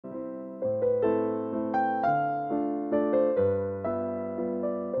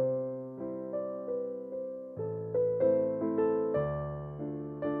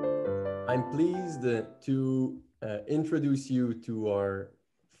I'm pleased to introduce you to our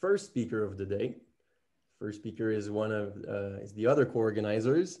first speaker of the day. First speaker is is the other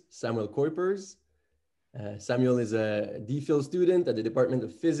co-organizers, Samuel Kuypers. Samuel is a DPhil student at the Department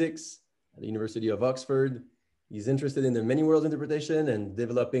of Physics at the University of Oxford. He's interested in the many worlds interpretation and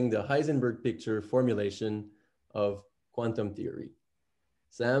developing the Heisenberg picture formulation of quantum theory.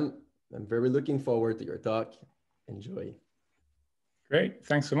 Sam, I'm very looking forward to your talk. Enjoy. Great,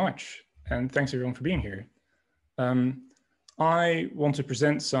 thanks so much. And thanks everyone for being here. I want to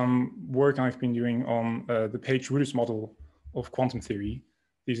present some work I've been doing on the Page-Wootters model of quantum theory.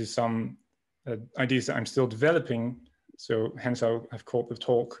 These are some ideas that I'm still developing. So hence I've called the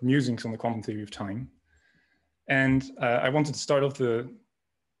talk Musings on the Quantum Theory of Time. And I wanted to start off the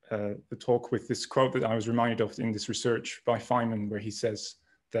talk with this quote that I was reminded of in this research by Feynman, where he says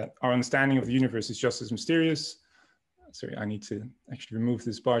that our understanding of the universe is just as mysterious. Sorry, I need to actually remove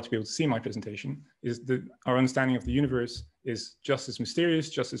this bar to be able to see my presentation. Our understanding of the universe is just as mysterious,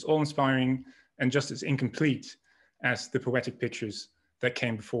 just as awe-inspiring, and just as incomplete as the poetic pictures that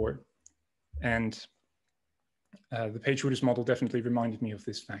came before. And the Page-Wootters model definitely reminded me of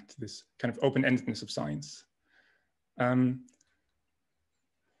this fact, this kind of open-endedness of science. Now,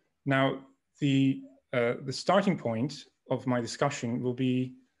 the starting point of my discussion will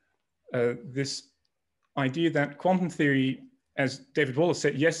be this idea that quantum theory, as David Wallace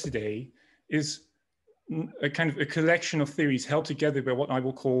said yesterday, is a kind of a collection of theories held together by what I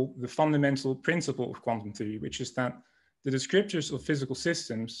will call the fundamental principle of quantum theory, which is that the descriptors of physical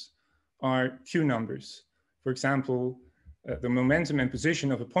systems are Q numbers. For example, the momentum and position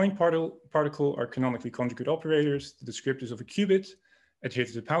of a point particle are canonically conjugate operators. The descriptors of a qubit adhere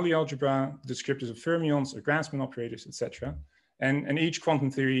to the Pauli algebra. The descriptors of fermions are Grassmann operators, etc. And each quantum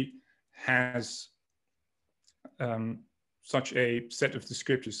theory has such a set of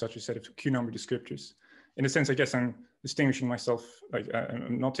descriptors, such a set of Q number descriptors. In a sense, I guess I'm distinguishing myself, like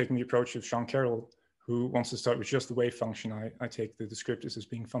I'm not taking the approach of Sean Carroll, who wants to start with just the wave function. I take the descriptors as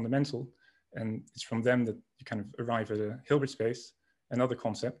being fundamental, and it's from them that you kind of arrive at a Hilbert space and other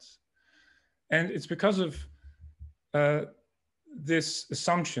concepts. And it's because of this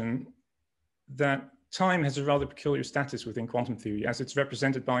assumption that time has a rather peculiar status within quantum theory, as it's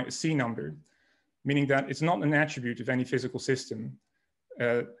represented by a C number, meaning that it's not an attribute of any physical system.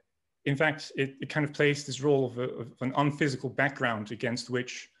 In fact, it kind of plays this role of an unphysical background against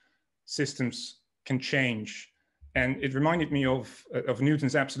which systems can change. And it reminded me of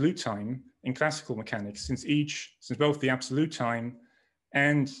Newton's absolute time in classical mechanics, since both the absolute time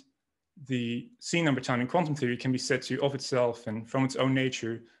and the C number time in quantum theory can be said to, of itself and from its own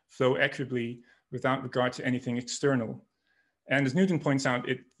nature, flow equitably without regard to anything external. And as Newton points out,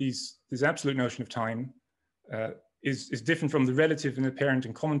 this absolute notion of time is different from the relative and apparent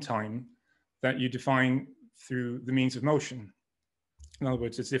and common time that you define through the means of motion. In other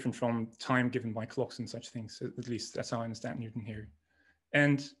words, it's different from time given by clocks and such things. At least that's how I understand Newton here.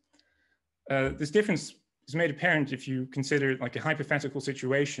 And this difference is made apparent if you consider like a hypothetical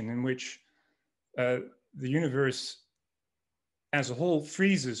situation in which the universe as a whole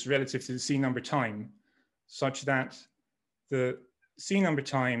freezes relative to the C number time, such that the C number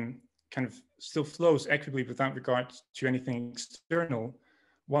time kind of still flows equitably without regard to anything external,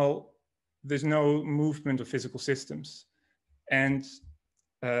 while there's no movement of physical systems. And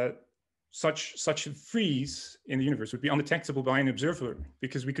such a freeze in the universe would be undetectable by an observer,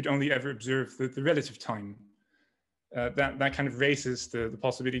 because we could only ever observe the relative time. That kind of raises the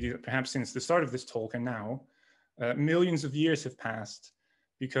possibility that perhaps since the start of this talk and now, millions of years have passed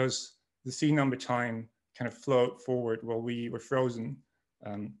because the C number time kind of flowed forward while we were frozen.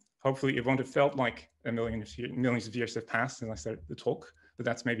 Hopefully it won't have felt like millions of years have passed since I started the talk, but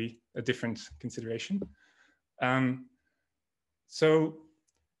that's maybe a different consideration. So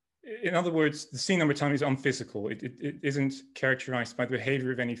in other words, the C number time is unphysical. It isn't characterized by the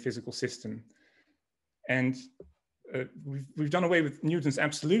behavior of any physical system. And we've done away with Newton's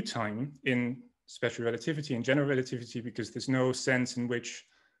absolute time in special relativity and general relativity, because there's no sense in which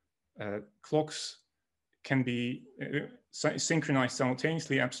clocks can be synchronized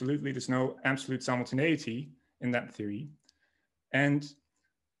simultaneously. Absolutely, there's no absolute simultaneity in that theory. And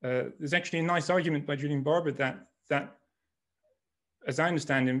there's actually a nice argument by Julian Barber that as I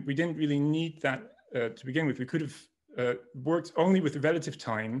understand him, we didn't really need that to begin with. We could have worked only with relative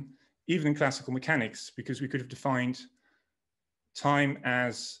time, even in classical mechanics, because we could have defined time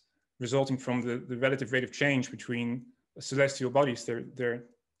as resulting from the relative rate of change between celestial bodies, their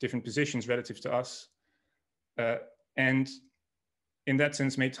different positions relative to us. And in that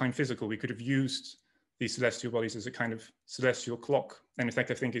sense, made time physical. We could have used these celestial bodies as a kind of celestial clock. And in fact,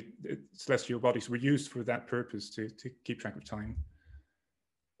 I think celestial bodies were used for that purpose, to keep track of time.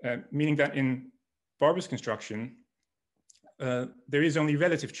 Meaning that in Barber's construction, there is only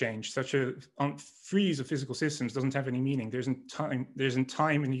relative change. Such a freeze of physical systems doesn't have any meaning. There's in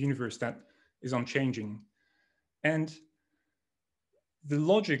time in the universe that is unchanging. And the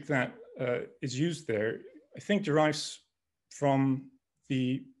logic that is used there, I think, derives from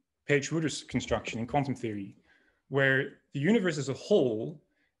the Page-Wootters construction in quantum theory, where the universe as a whole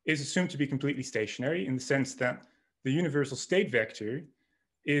is assumed to be completely stationary, in the sense that the universal state vector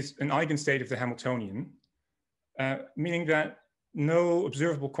is an eigenstate of the Hamiltonian, meaning that no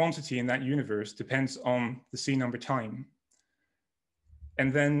observable quantity in that universe depends on the C-number time.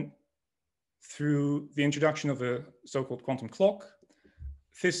 And then through the introduction of a so-called quantum clock,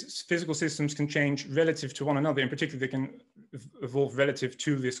 physical systems can change relative to one another. In particular, they can evolve relative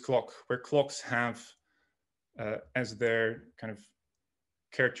to this clock, where clocks have as their kind of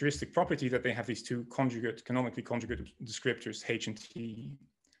characteristic property that they have these two canonically conjugate descriptors, H and T.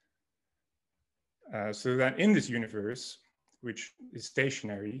 So that in this universe, which is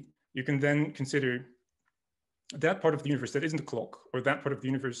stationary, you can then consider that part of the universe that isn't a clock, or that part of the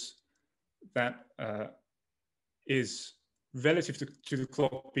universe that is relative to the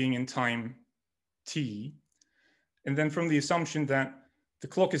clock being in time t. And then from the assumption that the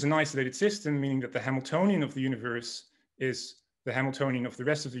clock is an isolated system, meaning that the Hamiltonian of the universe is the Hamiltonian of the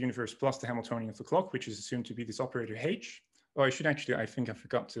rest of the universe plus the Hamiltonian of the clock, which is assumed to be this operator H. Oh, I think I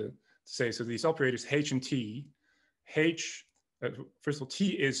forgot to say, so these operators H and T, first of all, T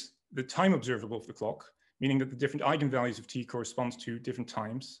is the time observable of the clock, meaning that the different eigenvalues of T corresponds to different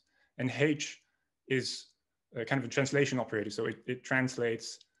times. And H is kind of a translation operator. So it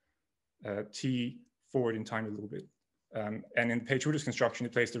translates T forward in time a little bit. And in Page-Wootters construction,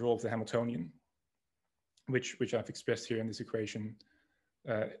 it plays the role of the Hamiltonian, which I've expressed here in this equation,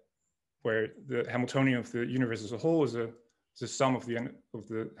 where the Hamiltonian of the universe as a whole is a sum of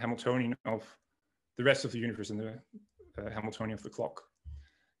the Hamiltonian of the rest of the universe and the Hamiltonian of the clock.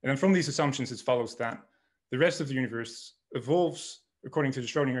 And then from these assumptions, it follows that the rest of the universe evolves according to the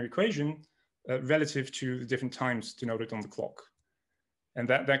Schrodinger equation relative to the different times denoted on the clock. And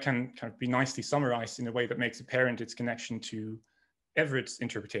that can kind of be nicely summarized in a way that makes apparent its connection to Everett's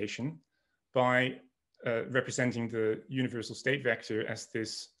interpretation by representing the universal state vector as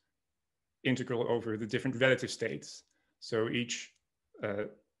this integral over the different relative states. So each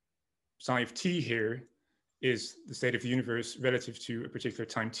psi of t here is the state of the universe relative to a particular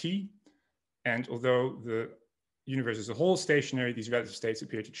time t. And although the universe as a whole is stationary, these relative states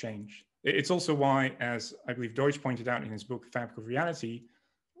appear to change. It's also why, as I believe Deutsch pointed out in his book, Fabric of Reality,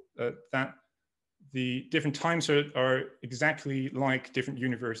 that the different times are exactly like different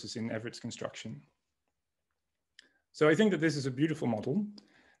universes in Everett's construction. So I think that this is a beautiful model,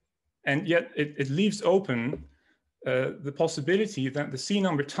 and yet it leaves open the possibility that the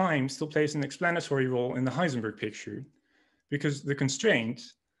C-number time still plays an explanatory role in the Heisenberg picture, because the constraint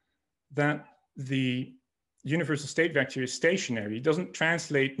that the universal state vector is stationary doesn't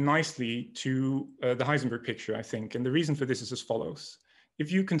translate nicely to the Heisenberg picture, I think. And the reason for this is as follows.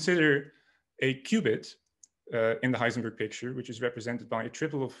 If you consider a qubit in the Heisenberg picture, which is represented by a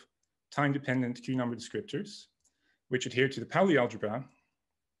triple of time-dependent Q-number descriptors, which adhere to the Pauli algebra,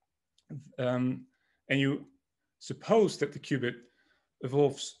 and you suppose that the qubit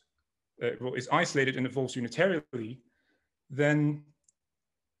evolves, is isolated and evolves unitarily, then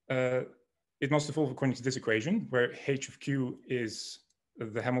it must evolve according to this equation, where h of q is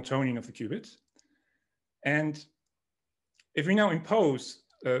the Hamiltonian of the qubit. And if we now impose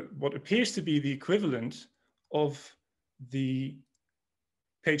what appears to be the equivalent of the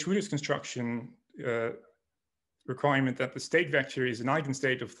Page-Wootters construction requirement that the state vector is an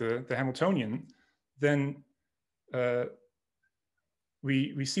eigenstate of the Hamiltonian, then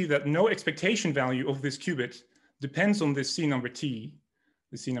we see that no expectation value of this qubit depends on this C-number t,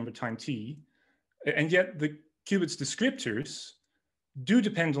 the C-number time t, and yet the qubit's descriptors do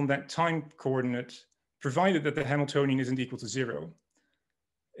depend on that time coordinate, provided that the Hamiltonian isn't equal to 0.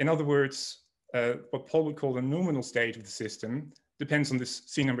 In other words, what Paul would call the nominal state of the system depends on this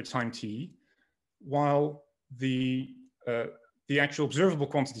C-number time t, while the actual observable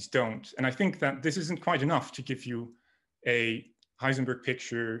quantities don't. And I think that this isn't quite enough to give you a Heisenberg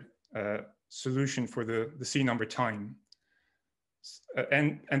picture solution for the C-number time.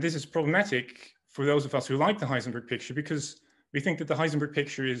 And this is problematic for those of us who like the Heisenberg picture, because we think that the Heisenberg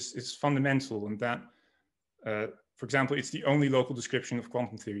picture is fundamental, and that, for example, it's the only local description of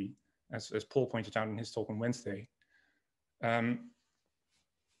quantum theory, as Paul pointed out in his talk on Wednesday. And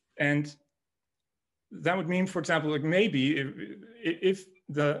that would mean, for example, like maybe if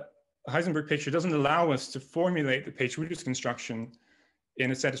the Heisenberg picture doesn't allow us to formulate the Page-Wootters construction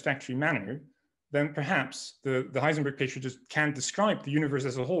in a satisfactory manner, then perhaps the Heisenberg picture just can't describe the universe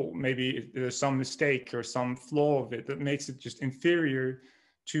as a whole. Maybe there's some mistake or some flaw of it that makes it just inferior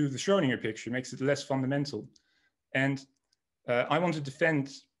to the Schrödinger picture, makes it less fundamental. And I want to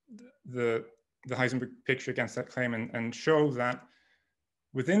defend the Heisenberg picture against that claim and show that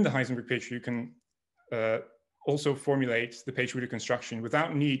within the Heisenberg picture, you can also formulate the Page-Wootters construction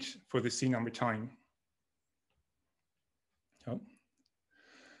without need for the C number time. Oh.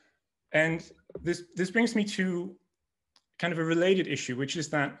 And this brings me to kind of a related issue, which is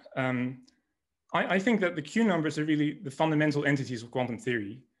that I think that the Q numbers are really the fundamental entities of quantum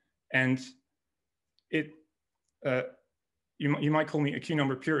theory. And you might call me a Q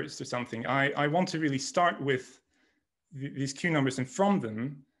number purist or something. I want to really start with these Q numbers and from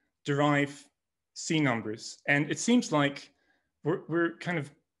them derive C numbers. And it seems like we're kind of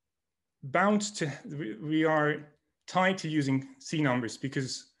bound to, we are tied to using C numbers,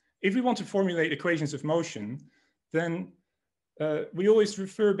 because if we want to formulate equations of motion, then we always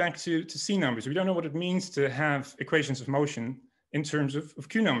refer back to C numbers. We don't know what it means to have equations of motion in terms of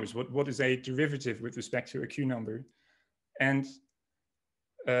Q numbers. What is a derivative with respect to a Q number? And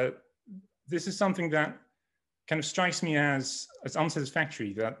this is something that kind of strikes me as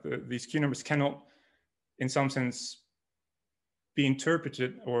unsatisfactory, that these Q numbers cannot, in some sense, be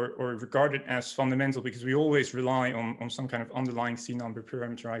interpreted or regarded as fundamental, because we always rely on some kind of underlying C number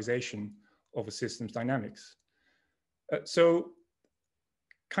parameterization of a system's dynamics. So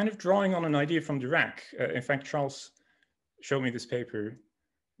kind of drawing on an idea from Dirac, in fact, Charles showed me this paper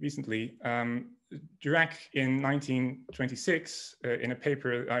recently. Dirac in 1926, in a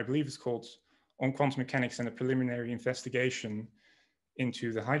paper I believe is called On Quantum Mechanics and a Preliminary Investigation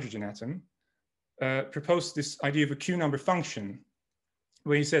into the Hydrogen Atom, proposed this idea of a Q number function,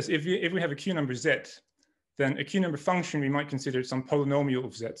 where he says if we have a Q number Z, then a Q number function we might consider some polynomial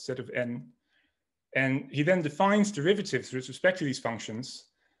of Z, Z of n. And he then defines derivatives with respect to these functions,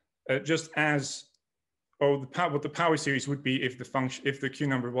 just as what the power series would be if the Q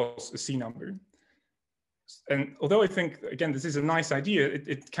number was a C number. And although I think, again, this is a nice idea, it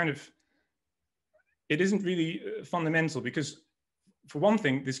isn't really fundamental, because for one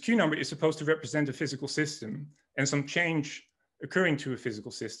thing, this Q number is supposed to represent a physical system and some change occurring to a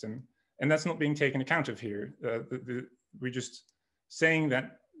physical system. And that's not being taken account of here. We're just saying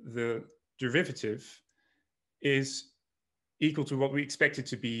that the derivative is equal to what we expect it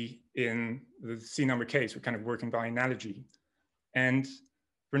to be in the C number case. We're kind of working by analogy. And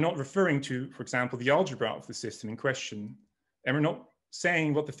we're not referring to, for example, the algebra of the system in question. And we're not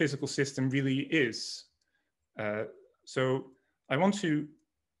saying what the physical system really is. So I want to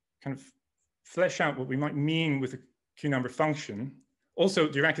kind of flesh out what we might mean with a Q number function. Also,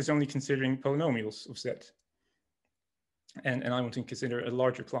 Dirac is only considering polynomials of Z. And I want to consider a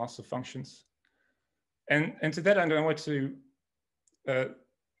larger class of functions. And to that end, I want to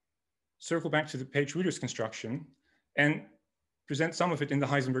circle back to the Page-Wootters construction and present some of it in the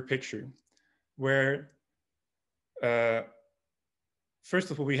Heisenberg picture, where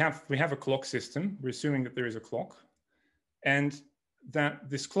first of all, we have a clock system. We're assuming that there is a clock, and that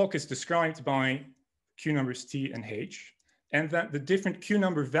this clock is described by Q numbers T and H, and that the different Q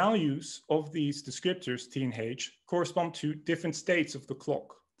number values of these descriptors T and H correspond to different states of the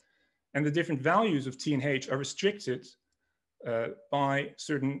clock. And the different values of T and H are restricted by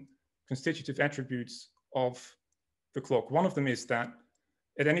certain constitutive attributes of the clock. One of them is that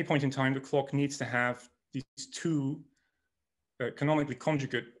at any point in time, the clock needs to have these two canonically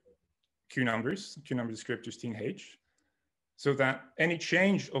conjugate Q number descriptors T and H, so that any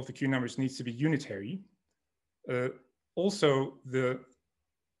change of the Q numbers needs to be unitary. Also, the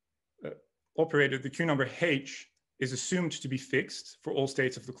operator, the Q number H, is assumed to be fixed for all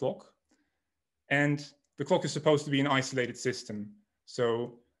states of the clock. And the clock is supposed to be an isolated system.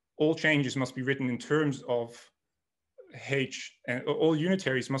 So all changes must be written in terms of H, and all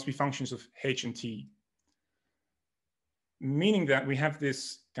unitaries must be functions of H and T. Meaning that we have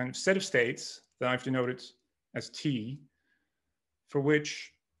this kind of set of states that I've denoted as T, for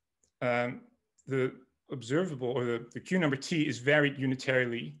which the observable, or the Q number T, is varied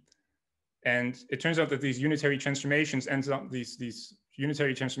unitarily. And it turns out that these unitary transformations these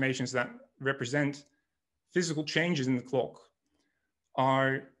unitary transformations that represent physical changes in the clock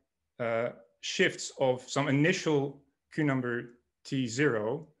are shifts of some initial Q number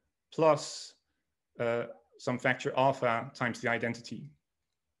T0 plus some factor alpha times the identity.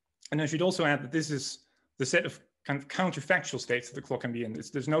 And I should also add that this is the set of kind of counterfactual states that the clock can be in.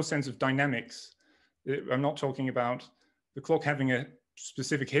 There's no sense of dynamics I'm not talking about the clock having a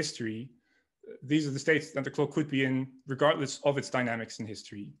specific history. These are the states that the clock could be in regardless of its dynamics in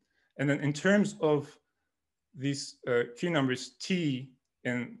history. And then in terms of these Q numbers T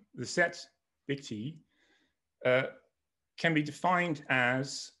in the set big T can be defined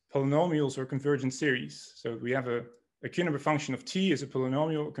as polynomials or convergent series. So we have a Q number function of T is a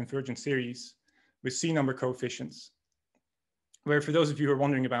polynomial or convergent series with C number coefficients. Where for those of you who are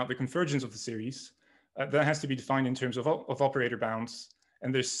wondering about the convergence of the series, that has to be defined in terms of operator bounds.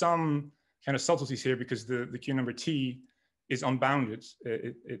 And there's some kind of subtleties here because the Q number T is unbounded.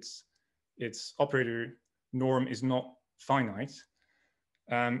 Its operator norm is not finite.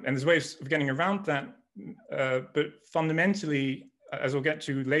 And there's ways of getting around that. But fundamentally, as we'll get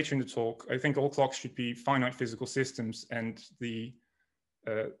to later in the talk, I think all clocks should be finite physical systems, and the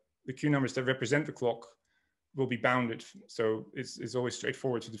Q numbers that represent the clock will be bounded. So it's always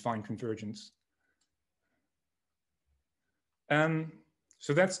straightforward to define convergence.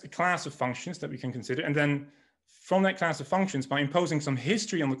 So that's a class of functions that we can consider. And then from that class of functions, by imposing some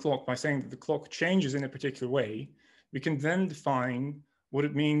history on the clock, by saying that the clock changes in a particular way, we can then define what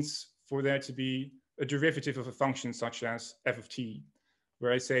it means for there to be a derivative of a function such as f of t,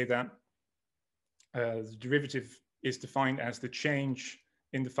 where I say that the derivative is defined as the change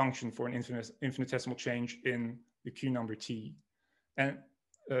in the function for an infinitesimal change in the Q number t. And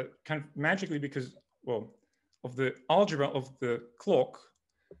kind of magically, because, well, of the algebra of the clock,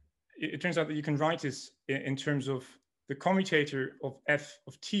 it turns out that you can write this in terms of the commutator of f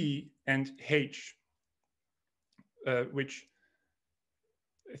of t and h, which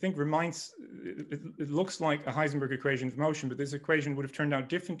I think reminds, it looks like a Heisenberg equation of motion, but this equation would have turned out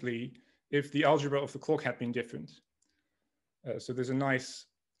differently if the algebra of the clock had been different. So there's a nice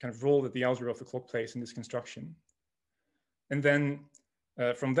kind of role that the algebra of the clock plays in this construction. And then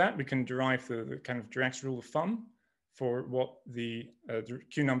from that, we can derive the kind of Dirac's rule of thumb for what the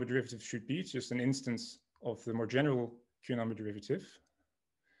Q number derivative should be. It's just an instance of the more general Q number derivative.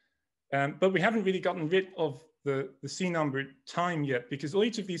 But we haven't really gotten rid of the C number time yet, because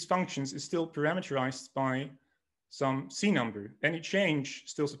each of these functions is still parameterized by some C number. Any change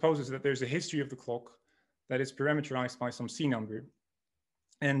still supposes that there's a history of the clock that is parameterized by some C number.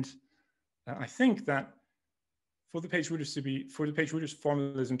 And I think that for the Page-Wootters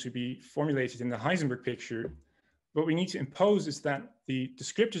formalism to be formulated in the Heisenberg picture, what we need to impose is that the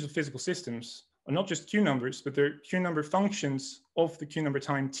descriptors of physical systems are not just Q numbers, but they're Q number functions of the Q number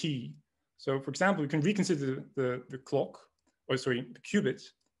time t. So for example, we can reconsider the clock, or sorry, the qubit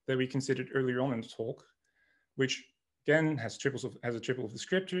that we considered earlier on in the talk, which again has a triple of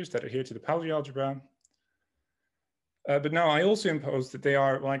descriptors that adhere to the Pauli algebra. But now I also impose that they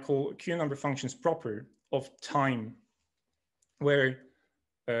are what I call Q number functions proper of time, where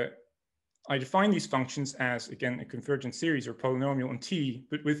I define these functions as, again, a convergent series or polynomial on t,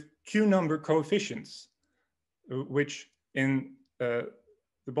 but with Q number coefficients, which in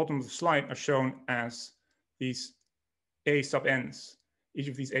the bottom of the slide are shown as these a sub n's. Each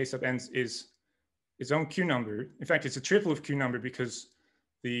of these a sub n's is its own Q number. In fact, it's a triple of Q number because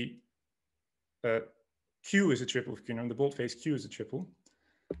the Q is a triple of Q number, the boldface Q is a triple.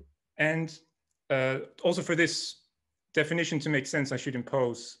 And also for this definition to make sense, I should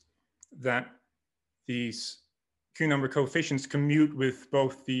impose that these Q number coefficients commute with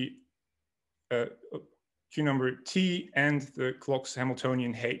both the Q number t and the clock's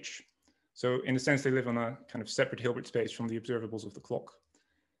Hamiltonian h. So in a sense, they live on a kind of separate Hilbert space from the observables of the clock.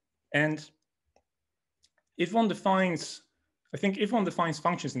 And if one defines, I think if one defines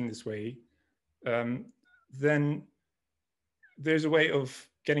functions in this way, then there's a way of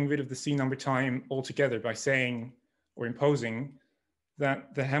getting rid of the C number time altogether by saying or imposing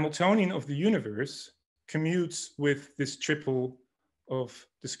that the Hamiltonian of the universe commutes with this triple of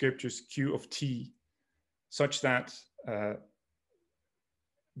descriptors Q of t, such that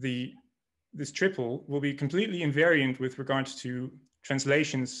this triple will be completely invariant with regards to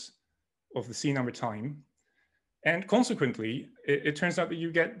translations of the C number time. And consequently, it turns out that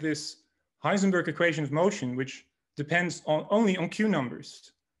you get this Heisenberg equation of motion, which depends only on Q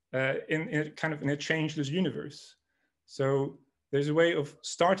numbers in a changeless universe. So there's a way of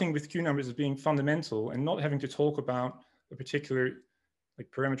starting with Q numbers as being fundamental and not having to talk about a particular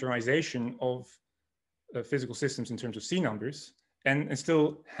parameterization of physical systems in terms of C numbers, and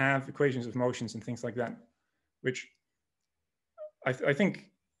still have equations of motions and things like that, which I think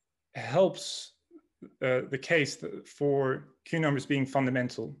helps the case for Q numbers being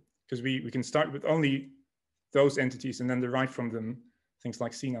fundamental, because we can start with only those entities and then derive from them things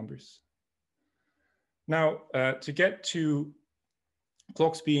like C numbers. Now, to get to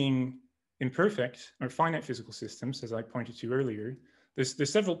clocks being imperfect or finite physical systems, as I pointed to earlier,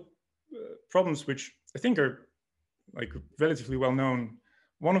 there's several problems which I think are like relatively well known.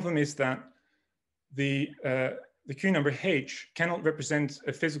 One of them is that the Q number H cannot represent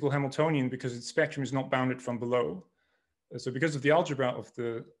a physical Hamiltonian because its spectrum is not bounded from below. So because of the algebra of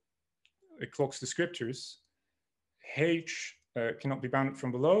the clock's descriptors, H cannot be bounded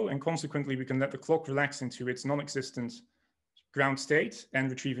from below, and consequently we can let the clock relax into its non-existent ground state and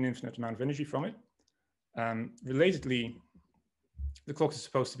retrieve an infinite amount of energy from it. Relatedly, the clock is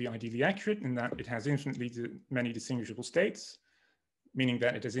supposed to be ideally accurate in that it has infinitely many distinguishable states, meaning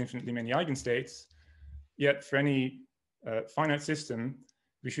that it has infinitely many eigenstates. Yet for any finite system,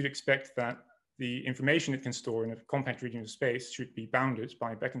 we should expect that the information it can store in a compact region of space should be bounded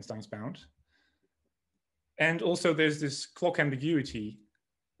by Bekenstein's bound. And also there's this clock ambiguity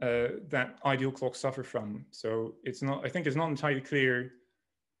that ideal clocks suffer from. So it's not, I think it's not entirely clear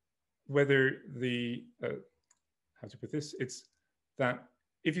whether the, how to put this, it's that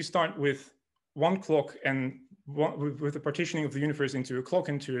if you start with one clock and with the partitioning of the universe into a clock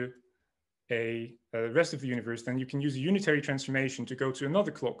into a rest of the universe, then you can use a unitary transformation to go to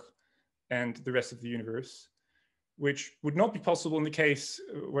another clock and the rest of the universe, which would not be possible in the case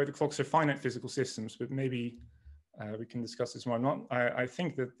where the clocks are finite physical systems, but maybe we can discuss this more. I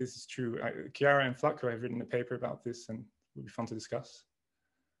think that this is true. Chiara and Flatko have written a paper about this and it would be fun to discuss.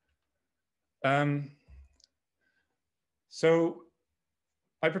 So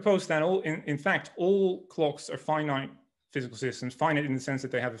I propose that in fact, all clocks are finite physical systems, finite in the sense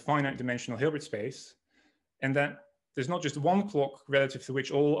that they have a finite dimensional Hilbert space, and that there's not just one clock relative to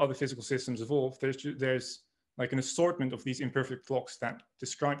which all other physical systems evolve. There's like an assortment of these imperfect clocks that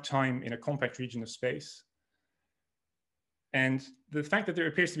describe time in a compact region of space. And the fact that there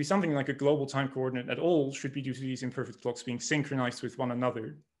appears to be something like a global time coordinate at all should be due to these imperfect clocks being synchronized with one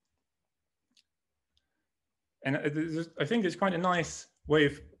another. And I think there's quite a nice way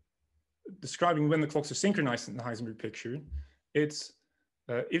of describing when the clocks are synchronized in the Heisenberg picture. It's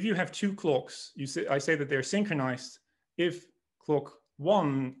if you have two clocks, I say that they're synchronized if clock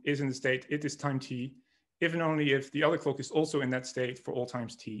 1 is in the state it is time t, if and only if the other clock is also in that state for all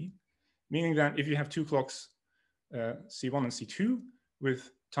times t, meaning that if you have two clocks C1 and C2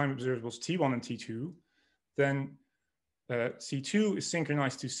 with time observables T1 and T2, then C2 is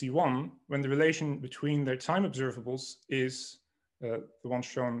synchronized to C1 when the relation between their time observables is the one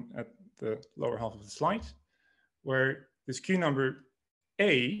shown at the lower half of the slide, where this Q number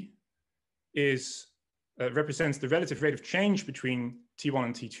A is represents the relative rate of change between T1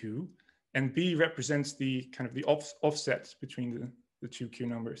 and T2, and B represents the kind of the offset between the two Q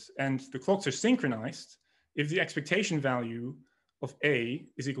numbers. And the clocks are synchronized if the expectation value of A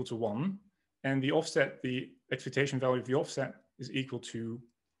is equal to 1, and the offset, the expectation value of the offset is equal to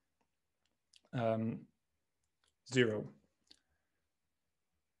 0.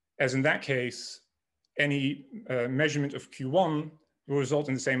 As in that case, any measurement of Q1 will result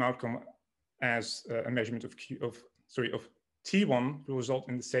in the same outcome as a measurement of T1 will result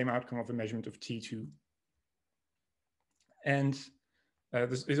in the same outcome of a measurement of T2. And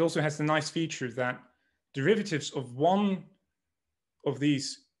it also has the nice feature that derivatives of one of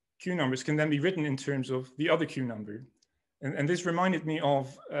these Q numbers can then be written in terms of the other Q number. And this reminded me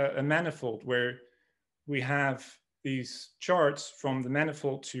of a manifold where we have these charts from the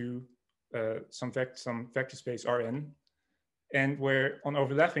manifold to some vector space Rn, and where on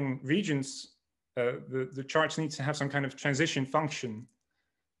overlapping regions, the charts need to have some kind of transition function.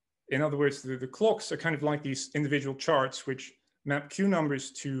 In other words, the clocks are kind of like these individual charts which map Q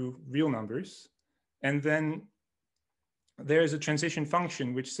numbers to real numbers. And then there is a transition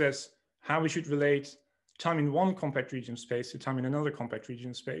function which says how we should relate time in one compact region of space to time in another compact region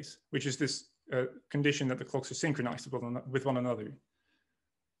of space, which is this condition that the clocks are synchronized with one another.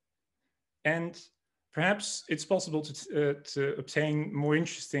 And perhaps it's possible to obtain more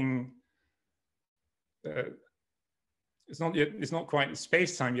interesting, it's not quite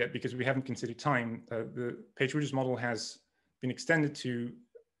space-time yet because we haven't considered time. The Page-Wootters model has been extended to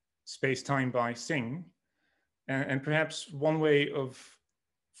space-time by Singh. And perhaps one way of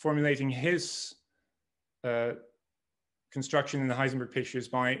formulating his construction in the Heisenberg picture is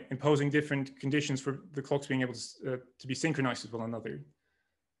by imposing different conditions for the clocks being able to be synchronized with one another.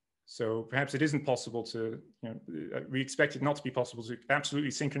 So perhaps it isn't possible to, we expect it not to be possible to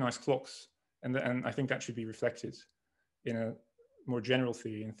absolutely synchronize clocks. And I think that should be reflected in a more general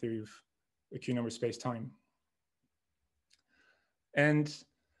theory, in theory of a Q number space-time. And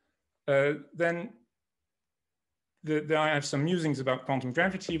then I have some musings about quantum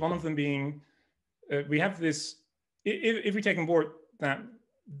gravity. One of them being, we have this, if we take on board that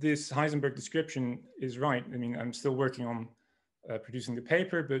this Heisenberg description is right. I mean, I'm still working on producing the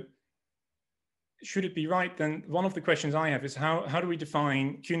paper, but should it be right, then one of the questions I have is how do we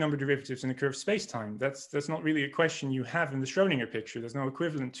define Q-number derivatives in a curved spacetime? That's not really a question you have in the Schrodinger picture. There's no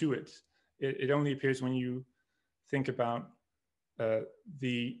equivalent to it. It only appears when you think about what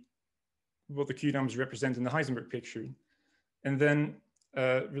the Q numbers represent in the Heisenberg picture. And then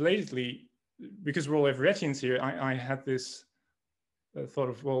relatedly, because we're all Everettians here, I had this thought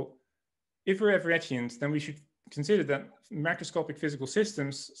of, well, if we're Everettians, then we should consider that macroscopic physical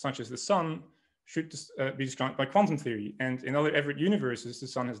systems, such as the sun, should be described by quantum theory. And in other Everett universes, the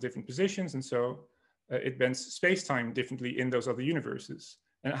sun has different positions, and so it bends space-time differently in those other universes.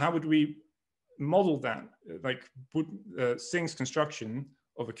 And how would we model that? Like, would Singh's construction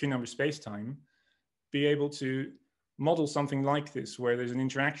of a Q-number space-time be able to model something like this, where there's an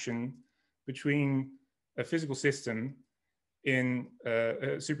interaction between a physical system in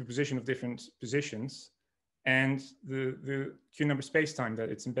a superposition of different positions and the Q-number space-time that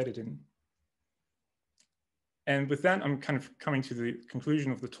it's embedded in? And with that, I'm kind of coming to the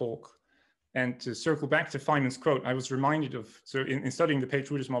conclusion of the talk. And to circle back to Feynman's quote, I was reminded of, so in studying the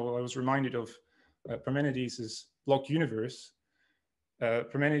Page-Wootters model, I was reminded of Parmenides' block universe.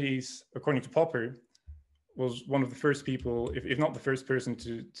 Parmenides, according to Popper, was one of the first people, if not the first person,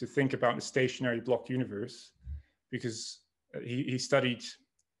 to think about a stationary block universe, because he studied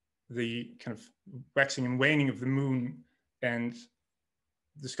the kind of waxing and waning of the moon and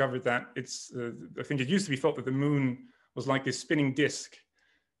discovered that it's, I think it used to be thought that the moon was like this spinning disk,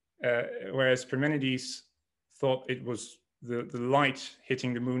 whereas Parmenides thought it was the light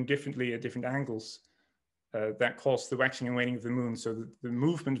hitting the moon differently at different angles that caused the waxing and waning of the moon. So the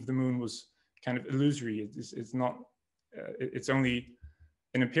movement of the moon was kind of illusory. It's not, it's only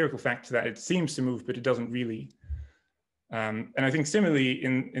an empirical fact that it seems to move, but it doesn't really. And I think similarly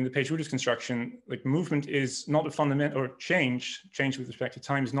in the Page-Wootters construction, like movement is not a fundamental, or change with respect to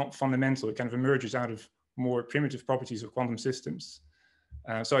time is not fundamental. It kind of emerges out of more primitive properties of quantum systems.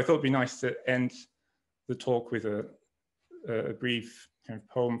 So I thought it'd be nice to end the talk with a brief kind of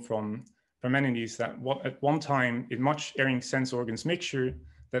poem from Parmenides that at one time in much erring sense organs mixture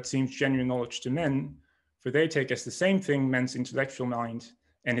that seems genuine knowledge to men, for they take as the same thing men's intellectual mind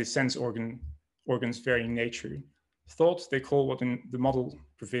and his sense organs varying nature. Thought they call what in the model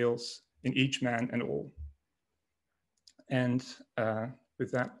prevails in each man and all. And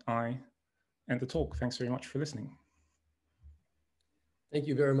with that, I end the talk. Thanks very much for listening. Thank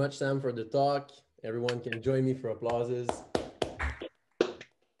you very much, Sam, for the talk. Everyone can join me for applauses.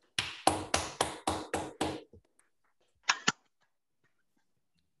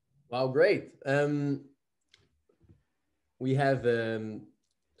 Wow, great. We have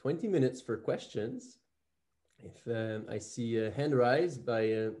 20 minutes for questions. If I see a hand rise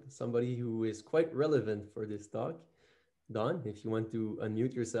by somebody who is quite relevant for this talk, Don, if you want to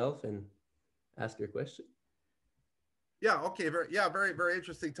unmute yourself and ask your question. Yeah. Okay. Very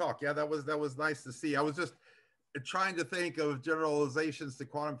interesting talk. Yeah, that was nice to see. I was just trying to think of generalizations to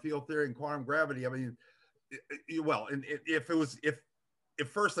quantum field theory and quantum gravity. I mean, well, if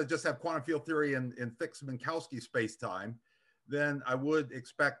first I just have quantum field theory in fixed Minkowski space-time, then I would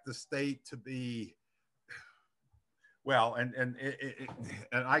expect the state to be, well, an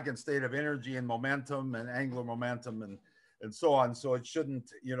eigenstate of energy and momentum and angular momentum and so on. So it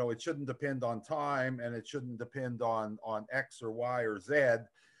shouldn't, it shouldn't depend on time, and it shouldn't depend on X or Y or Z,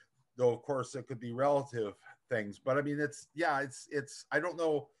 though of course it could be relative things. But I mean, it's I don't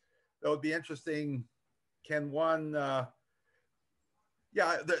know. That would be interesting. Can one?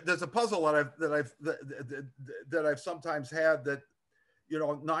 There's a puzzle that I've sometimes had that,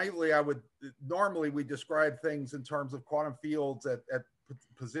 naively normally we describe things in terms of quantum fields at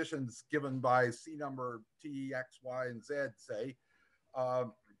positions given by C number T, X, Y, and Z, say.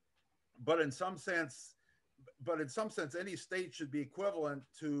 But in some sense, any state should be equivalent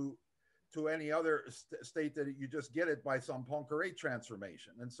to any other state that you just get it by some Poincare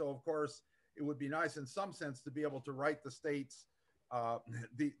transformation. And so, of course, it would be nice in some sense to be able to write the states.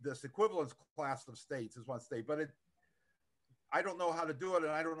 This equivalence class of states is one state, but I don't know how to do it,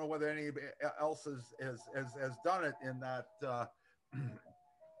 and I don't know whether anybody else has done it in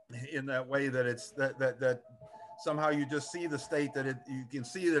that way that it's that somehow you just see the state that you can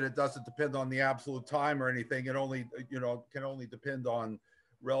see that it doesn't depend on the absolute time or anything. It only can only depend on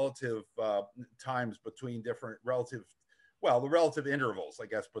relative times between different relative. Well, the relative intervals, I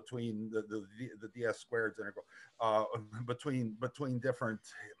guess, between the ds squared integral between different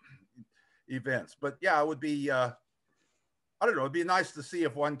events. But yeah, it would be I don't know. It'd be nice to see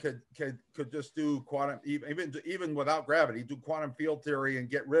if one could just do quantum, even without gravity, do quantum field theory and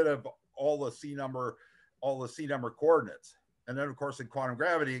get rid of all the C number coordinates. And then, of course, in quantum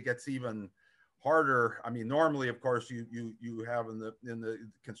gravity, it gets even harder. I mean, normally, of course, you have in the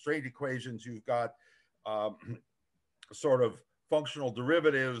constraint equations, you've got sort of functional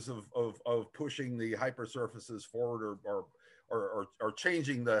derivatives of pushing the hypersurfaces forward or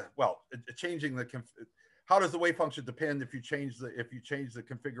changing the how does the wave function depend if you change the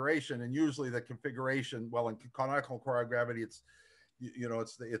configuration? And usually the configuration, well, in canonical quantum gravity, it's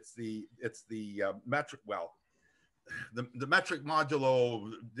the metric, well, the metric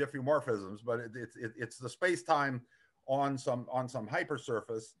modulo diffeomorphisms, but it's the space-time on some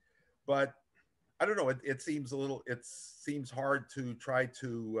hypersurface. But I don't know, it seems hard to try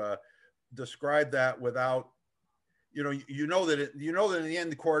to describe that without, you know that in the end,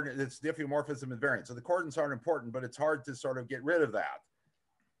 the coordinate, it's diffeomorphism invariant. So the coordinates aren't important, but it's hard to sort of get rid of that.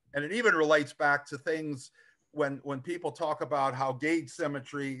 And it even relates back to things when people talk about how gauge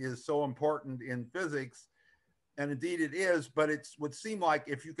symmetry is so important in physics, and indeed it is, but it would seem like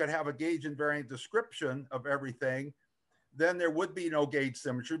if you could have a gauge invariant description of everything, then there would be no gauge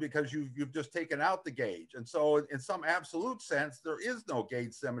symmetry because you've just taken out the gauge. And so in some absolute sense, there is no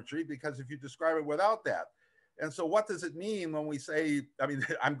gauge symmetry because if you describe it without that. And so what does it mean when we say, I mean,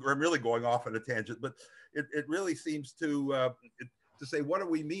 I'm really going off on a tangent, but it really seems to say, what do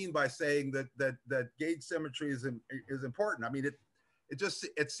we mean by saying that gauge symmetry is important? I mean,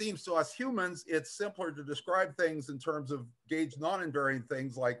 it seems to us humans, it's simpler to describe things in terms of gauge non-invariant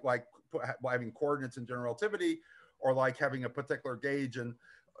things like having coordinates in general relativity, or like having a particular gauge in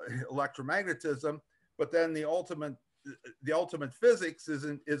electromagnetism. But then the ultimate physics is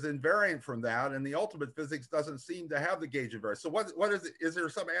invariant from that, and the ultimate physics doesn't seem to have the gauge invariance. So what is it? Is there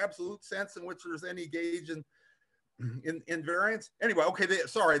some absolute sense in which there's any gauge in invariance? Anyway, okay.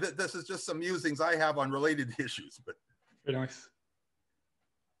 Sorry, this is just some musings I have on related issues. But very nice.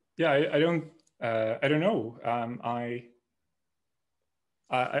 Yeah, I don't know.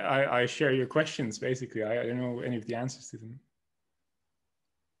 I share your questions basically. I don't know any of the answers to them.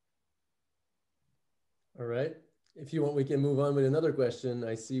 All right. If you want, we can move on with another question.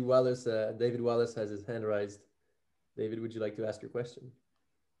 I see Wallace, David Wallace has his hand raised. David, would you like to ask your question?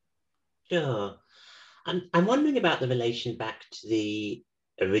 Sure. I'm wondering about the relation back to the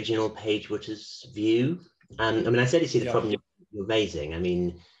original Page Wootters view. I mean, I certainly see the problem you're raising. I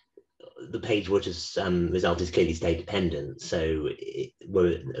mean, the Page Wootters result is clearly state dependent, so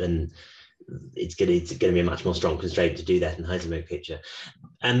it's going to be a much more strong constraint to do that in the Heisenberg picture.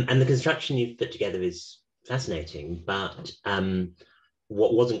 And the construction you've put together is fascinating, but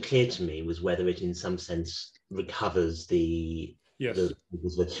what wasn't clear to me was whether it in some sense recovers because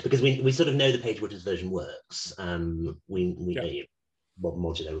we sort of know the Page Wootters version works. Modulo,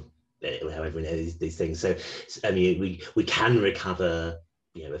 however we know these things. So I mean, we can recover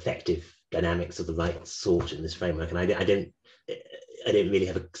effective dynamics of the right sort in this framework, and I don't really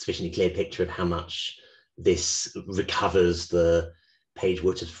have a sufficiently clear picture of how much this recovers the Page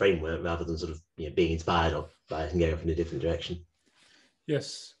Wootters framework rather than sort of being inspired by it and going off in a different direction.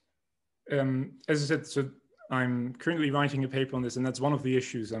 Yes, as I said, so I'm currently writing a paper on this, and that's one of the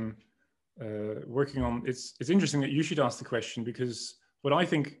issues I'm working on. It's interesting that you should ask the question, because what I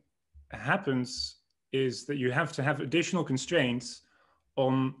think happens is that you have to have additional constraints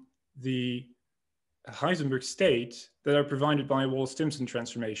on the Heisenberg state that are provided by a Wallace-Simpson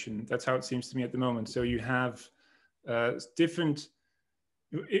transformation. That's how it seems to me at the moment. So you have different,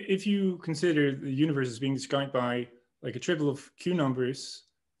 if you consider the universe as being described by like a triple of Q numbers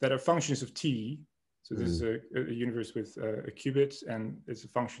that are functions of T. So this is a universe with a qubit, and it's a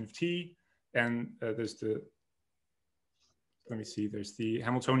function of T. And there's the, let me see, there's the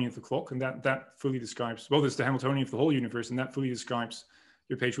Hamiltonian of the clock, and that fully describes, well, there's the Hamiltonian of the whole universe, and that fully describes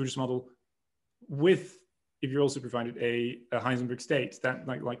your Page-Wootters model with, if you're also provided a Heisenberg state, that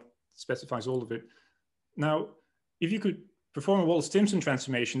like specifies all of it. Now, if you could perform a Wallace-Simpson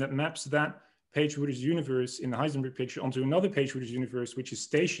transformation that maps that Page-Wootters universe in the Heisenberg picture onto another Page-Wootters universe, which is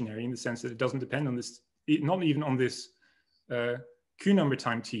stationary in the sense that it doesn't depend on this, not even on this Q number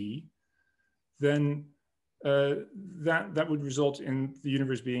time T, then that would result in the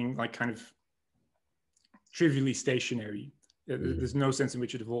universe being like kind of trivially stationary. There's no sense in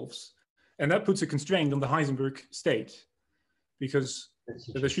which it evolves. And that puts a constraint on the Heisenberg state, because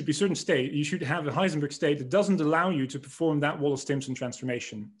there should be certain state, you should have a Heisenberg state that doesn't allow you to perform that Wallace-Simpson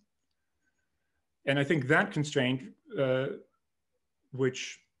transformation. And I think that constraint,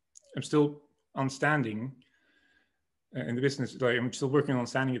 which I'm still understanding in the business, like I'm still working on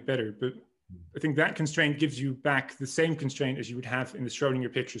understanding it better, but I think that constraint gives you back the same constraint as you would have in the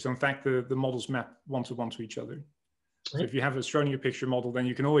Schrodinger picture. So in fact, the models map one-to-one to each other. So if you have a Schrodinger picture model, then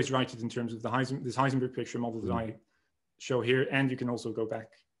you can always write it in terms of this Heisenberg picture model that I show here, and you can also go back.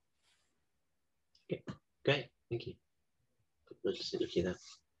 Okay, great, thank you. We'll just look at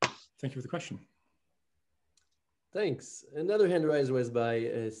that. Thank you for the question. Thanks. Another hand raised was by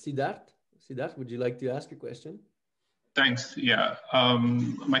Siddharth. Siddharth, would you like to ask a question? Thanks. Yeah.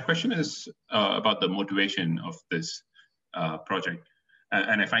 My question is about the motivation of this project.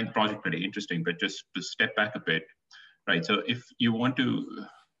 And I find the project very interesting, but just to step back a bit, right? So if you want to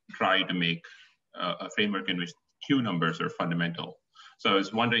try to make a framework in which Q numbers are fundamental. So I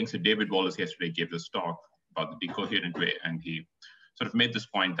was wondering, so David Wallace yesterday gave this talk about the decoherent way, and he sort of made this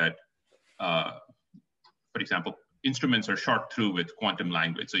point that, for example, instruments are shot through with quantum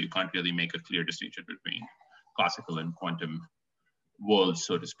language, so you can't really make a clear distinction between classical and quantum worlds,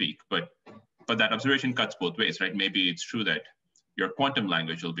 so to speak. But that observation cuts both ways, right? Maybe it's true that your quantum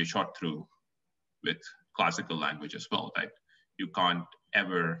language will be shot through with classical language as well, right? You can't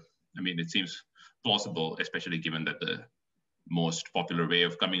ever, I mean, it seems plausible, especially given that the most popular way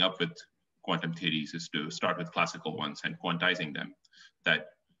of coming up with quantum theories is to start with classical ones and quantizing them, that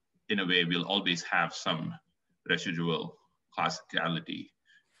in a way we'll always have some residual classicality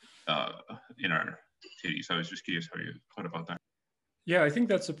in our theory. So I was just curious how you thought about that. Yeah, I think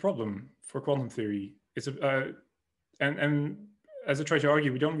that's a problem for quantum theory. It's a, and as I try to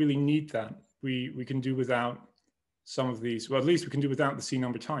argue, we don't really need that. We can do without some of these, well, at least we can do without the C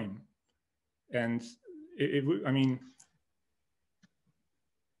number time. And I mean,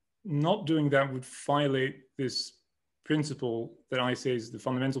 not doing that would violate this principle that I say is the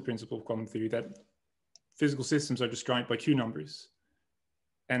fundamental principle of quantum theory, that physical systems are described by Q numbers.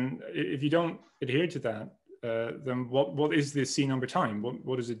 And if you don't adhere to that, then what is this C number time?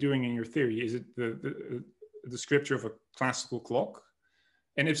 What is it doing in your theory? Is it the descriptor of a classical clock?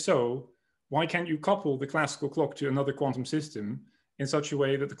 And if so, why can't you couple the classical clock to another quantum system in such a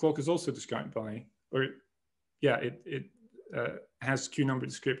way that the clock is also described by, or yeah, it has Q number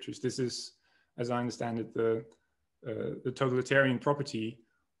descriptors. This is, as I understand it, the totalitarian property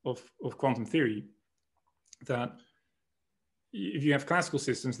of quantum theory, that if you have classical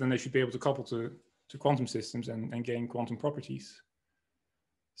systems, then they should be able to couple to quantum systems and gain quantum properties.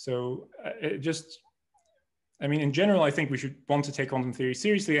 So I mean, in general, I think we should want to take quantum theory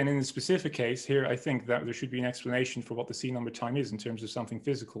seriously. And in a specific case here, I think that there should be an explanation for what the C number time is in terms of something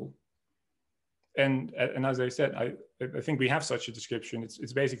physical. And as I said, I think we have such a description.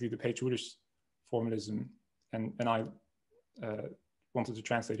 It's basically the Page-Wootters formalism. And I wanted to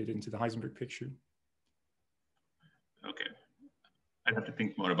translate it into the Heisenberg picture. Okay. I'd have to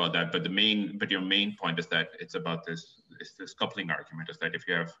think more about that. But your main point is that it's about this coupling argument, is that if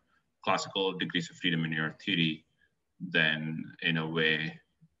you have classical degrees of freedom in your theory, then in a way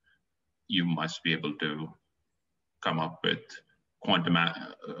you must be able to come up with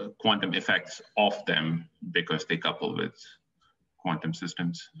quantum effects of them because they couple with quantum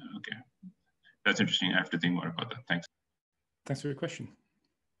systems. Okay, that's interesting. I have to think more about that. Thanks. Thanks for your question.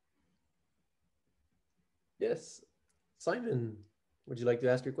 Yes, Simon, would you like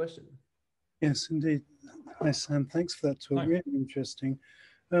to ask your question? Yes, indeed. Hi, Sam. Thanks for that talk. Hi. Really interesting.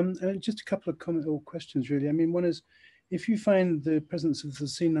 Just a couple of comments or questions, really. I mean, one is, if you find the presence of the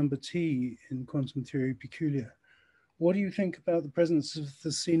C number T in quantum theory peculiar, what do you think about the presence of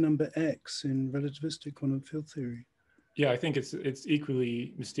the C number X in relativistic quantum field theory? Yeah, I think it's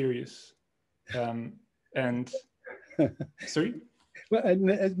equally mysterious. And sorry? Well,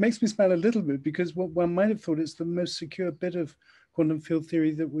 it makes me smile a little bit, because one might have thought it's the most secure bit of quantum field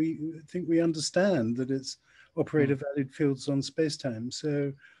theory that we think we understand, that it's operator valued fields on space-time.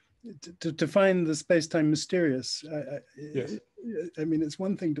 So to find the space-time mysterious, yes. I mean, it's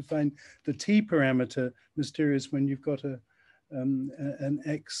one thing to find the T parameter mysterious when you've got an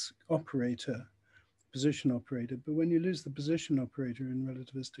X operator, position operator, but when you lose the position operator in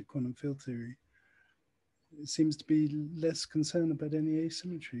relativistic quantum field theory, it seems to be less concern about any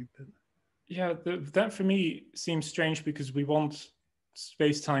asymmetry. But yeah, that for me seems strange, because we want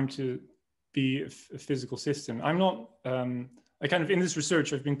space-time to be a physical system. I'm not, I kind of, in this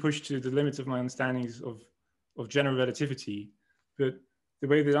research, I've been pushed to the limits of my understandings of general relativity. But the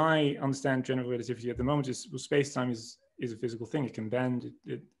way that I understand general relativity at the moment is, well, space-time is a physical thing. It can bend,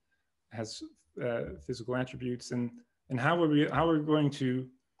 it has physical attributes. And how are we going to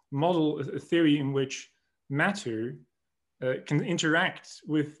model a theory in which matter can interact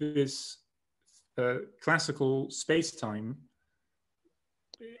with this classical space-time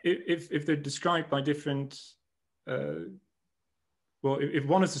if they're described by different well, if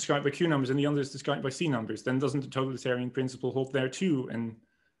one is described by Q numbers and the other is described by C numbers, then doesn't the totalitarian principle hold there too?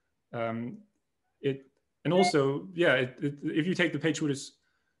 And also, yeah, if you take the page-Wootters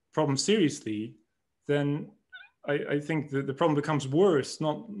problem seriously, then I think that the problem becomes worse,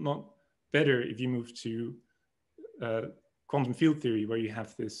 not better, if you move to quantum field theory, where you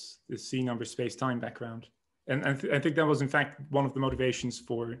have this C number space-time background. And I think that was, in fact, one of the motivations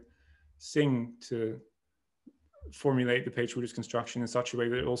for Singh to formulate the page-Wootters construction in such a way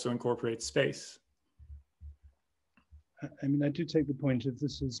that it also incorporates space. I mean, I do take the point if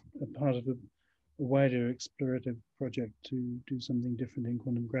this is a part of a wider explorative project to do something different in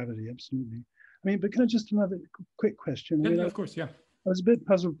quantum gravity, absolutely. I mean, but can I just another quick question? Yeah, of course, yeah. I was a bit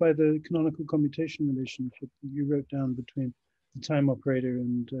puzzled by the canonical commutation relationship that you wrote down between the time operator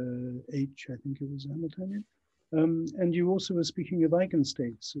and H, I think it was Hamiltonian. And you also were speaking of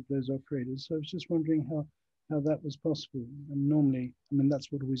eigenstates of those operators. So I was just wondering how that was possible. And normally, I mean,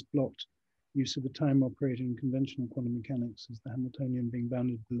 that's what always blocked use of a time operator in conventional quantum mechanics, is the Hamiltonian being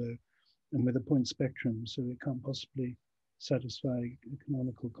bounded below and with a point spectrum. So it can't possibly satisfy a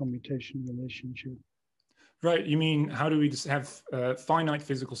canonical commutation relationship. Right, you mean, how do we just have finite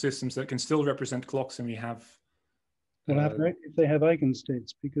physical systems that can still represent clocks, and we have... Well, right, if they have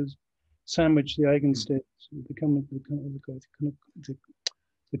eigenstates, because sandwich the eigenstates, the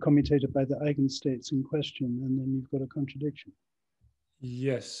commutator by the eigenstates in question, and then you've got a contradiction.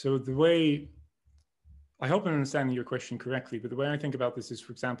 Yes, so the way, I hope I'm understanding your question correctly, but the way I think about this is,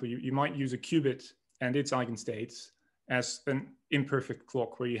 for example, you might use a qubit and its eigenstates as an imperfect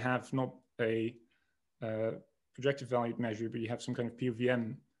clock, where you have not a projective valued measure, but you have some kind of P of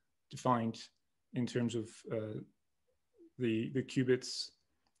M defined in terms of the qubits.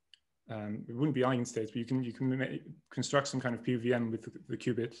 It wouldn't be eigenstates, but you can construct some kind of P of M with the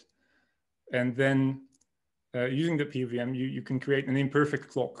qubit, and then using the P of M, you can create an imperfect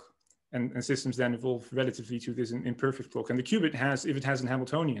clock, and systems then evolve relatively to this imperfect clock. And the qubit has, if it has an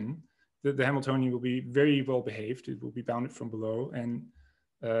Hamiltonian, the Hamiltonian will be very well behaved. It will be bounded from below, and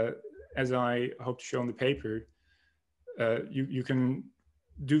as I hope to show in the paper, you can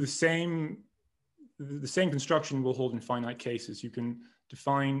do the same construction will hold in finite cases. You can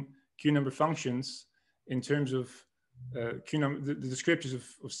define Q number functions in terms of the descriptors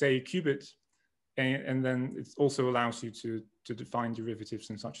of say a qubit, and then it also allows you to define derivatives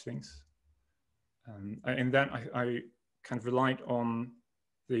and such things. And that I kind of relied on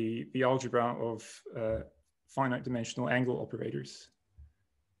the algebra of finite dimensional angle operators.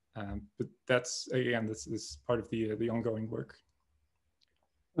 But that's, again, this part of the ongoing work.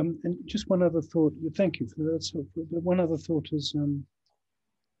 And just one other thought. Thank you for that. But one other thought is,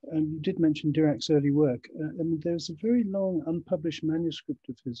 you did mention Dirac's early work. And there's a very long unpublished manuscript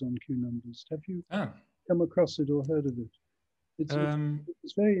of his on Q numbers. Have you come across it or heard of it?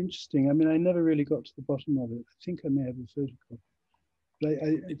 It's very interesting. I mean, I never really got to the bottom of it. I think I may have a photocopy. But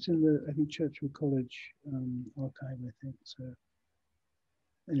it's in the, I think, Churchill College archive, I think. So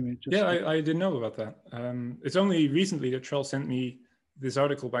anyway. Yeah, I didn't know about that. It's only recently that Charles sent me this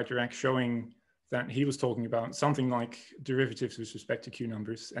article by Dirac showing that he was talking about something like derivatives with respect to Q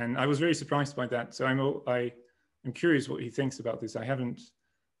numbers. And I was very surprised by that. So I'm curious what he thinks about this. I haven't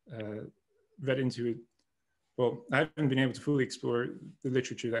read into it. Well, I haven't been able to fully explore the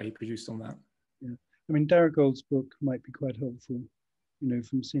literature that he produced on that. Yeah, I mean, Daragold's book might be quite helpful, you know,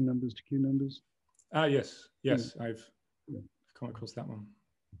 from C numbers to Q numbers. Yes, yeah. I've Yeah. come across that one.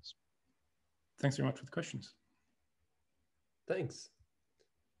 Thanks very much for the questions. Thanks.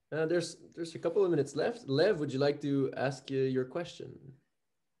 There's a couple of minutes left. Lev, would you like to ask your question?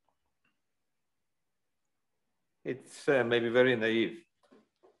 It's maybe very naive.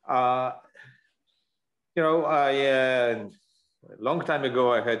 You know, a long time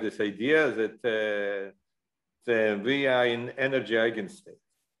ago, I had this idea that we are in energy eigenstate,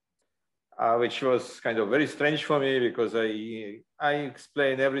 which was kind of very strange for me because I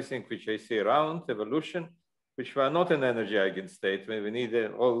explain everything which I see around evolution, which were not in energy eigenstate, when we need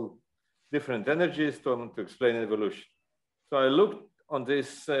all different energies to explain evolution. So I looked on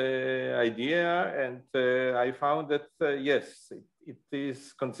this idea, and I found that, yes, it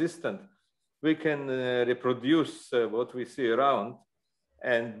is consistent. We can reproduce what we see around,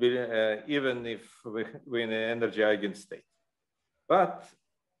 and even if we're in an energy eigenstate. But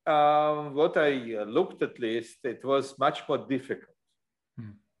what I looked, at least, it was much more difficult.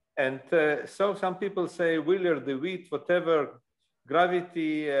 And so some people say, Wheeler, DeWitt, whatever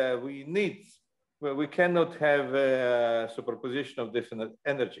gravity we need, well, we cannot have a superposition of different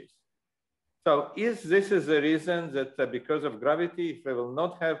energies. So is this the reason that because of gravity, if we will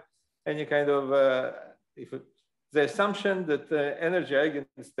not have any kind of, if the assumption that the energy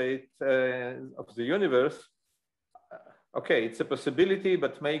eigenstate of the universe, okay, it's a possibility,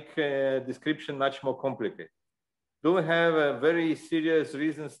 but make description much more complicated. Do we have very serious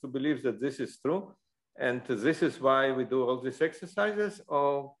reasons to believe that this is true? And this is why we do all these exercises,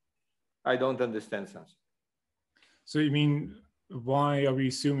 or I don't understand something. So you mean, why are we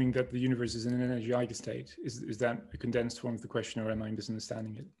assuming that the universe is in an energy eigenstate? Is that a condensed form of the question, or am I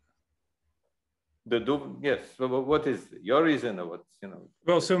misunderstanding it? Yes. So what is your reason, or what's, you know?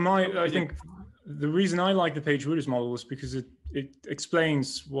 Well, so I think the reason I like the Page-Wootters model is because it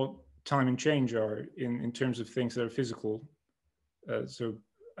explains what time and change are in terms of things that are physical. So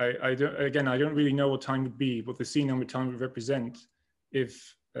I don't really know what time would be, what the C number time would represent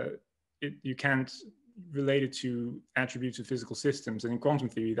if you can't relate it to attributes of physical systems. And in quantum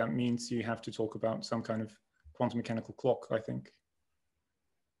theory, that means you have to talk about some kind of quantum mechanical clock, I think.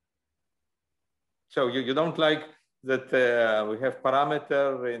 So you don't like that we have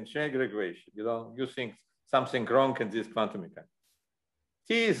parameter in chain aggregation. You think something wrong in this quantum mechanics.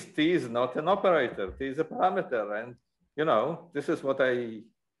 T is not an operator. T is a parameter, and you know, this is what I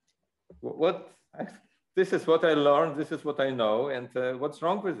learned. This is what I know, and what's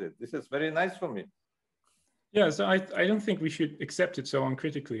wrong with it? This is very nice for me. Yeah, so I don't think we should accept it so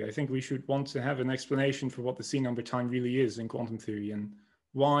uncritically. I think we should want to have an explanation for what the C number time really is in quantum theory, and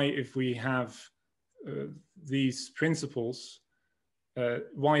why, if we have these principles,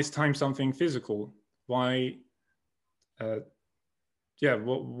 why is time something physical? Why,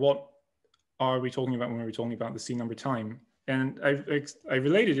 what are we talking about when we're talking about the C number time? And I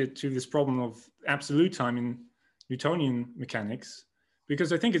related it to this problem of absolute time in Newtonian mechanics,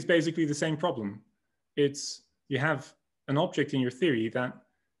 because I think it's basically the same problem. It's, you have an object in your theory that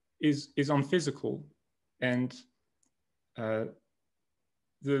is unphysical, and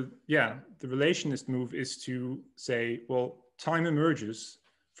the relationist move is to say, well, time emerges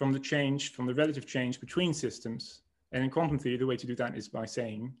from the relative change between systems. And in quantum theory, the way to do that is by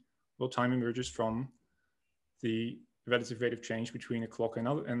saying, well, time emerges from the relative rate of change between a clock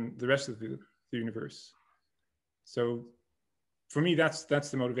and the rest of the universe. So for me, that's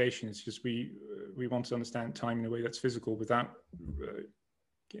the motivation. It's just we want to understand time in a way that's physical without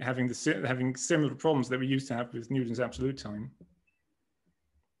having similar problems that we used to have with Newton's absolute time.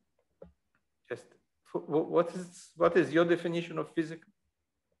 Just what is your definition of physical?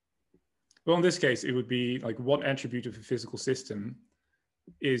 Well, in this case, it would be like, what attribute of a physical system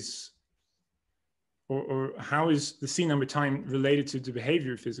is, or how is the C number time related to the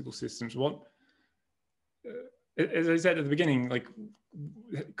behavior of physical systems? What, as I said at the beginning, like,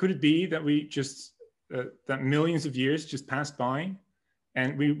 could it be that we just, that millions of years just passed by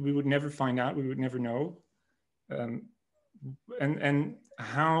and we would never find out, we would never know? And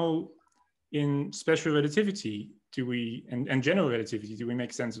how in special relativity do we, and general relativity, do we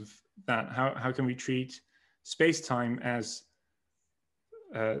make sense of that? How can we treat space-time as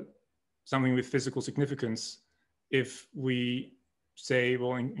something with physical significance if we say,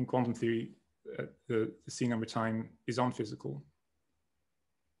 well, in quantum theory, the C number time is unphysical?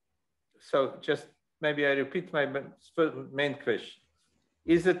 So just maybe I repeat my main question.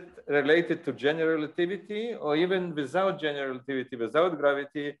 Is it related to general relativity, or even without general relativity, without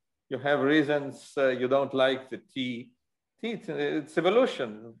gravity, you have reasons you don't like the T? It's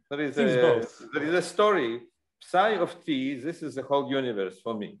evolution. There is a story. Psi of T, this is the whole universe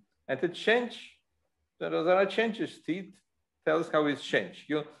for me. And it change, there are changes. T tells how it's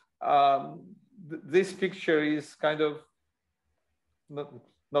changed. This picture is kind of not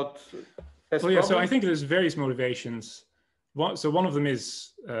well, yeah, so I think there's various motivations. So one of them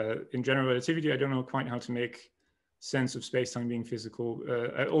is in general relativity, I don't know quite how to make sense of space-time being physical.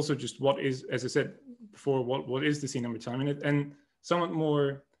 Also just what is, as I said before, what is the C number time? And somewhat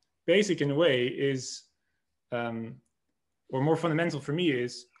more basic in a way is, or more fundamental for me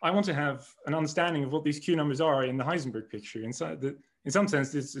is, I want to have an understanding of what these Q numbers are in the Heisenberg picture. In some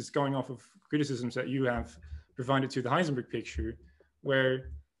sense, this is going off of criticisms that you have provided to the Heisenberg picture,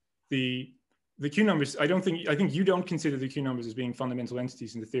 where the Q numbers, I think you don't consider the Q numbers as being fundamental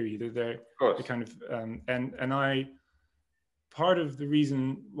entities in the theory. They're kind of, part of the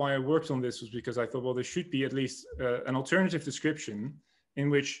reason why I worked on this was because I thought, well, there should be at least an alternative description in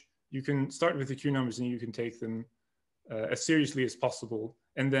which you can start with the Q numbers and you can take them as seriously as possible.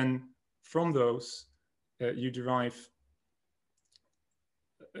 And then from those, you derive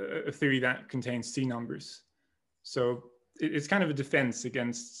a theory that contains C numbers. So it's kind of a defense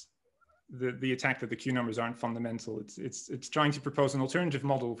against the attack that the Q numbers aren't fundamental. It's trying to propose an alternative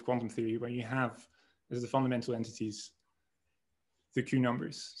model of quantum theory where you have, as the fundamental entities, the Q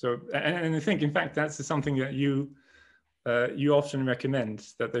numbers. So, and I think, in fact, that's something that you often recommend,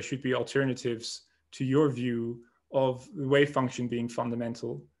 that there should be alternatives to your view of the wave function being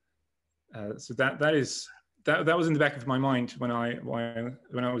fundamental. So that was in the back of my mind when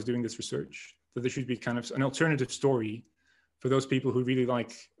I was doing this research, that there should be kind of an alternative story for those people who really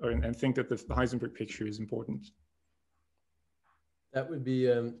like and think that the Heisenberg picture is important. That would be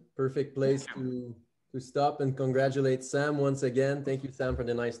a perfect place to stop and congratulate Sam once again. Thank you, Sam, for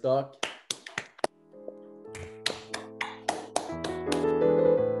the nice talk.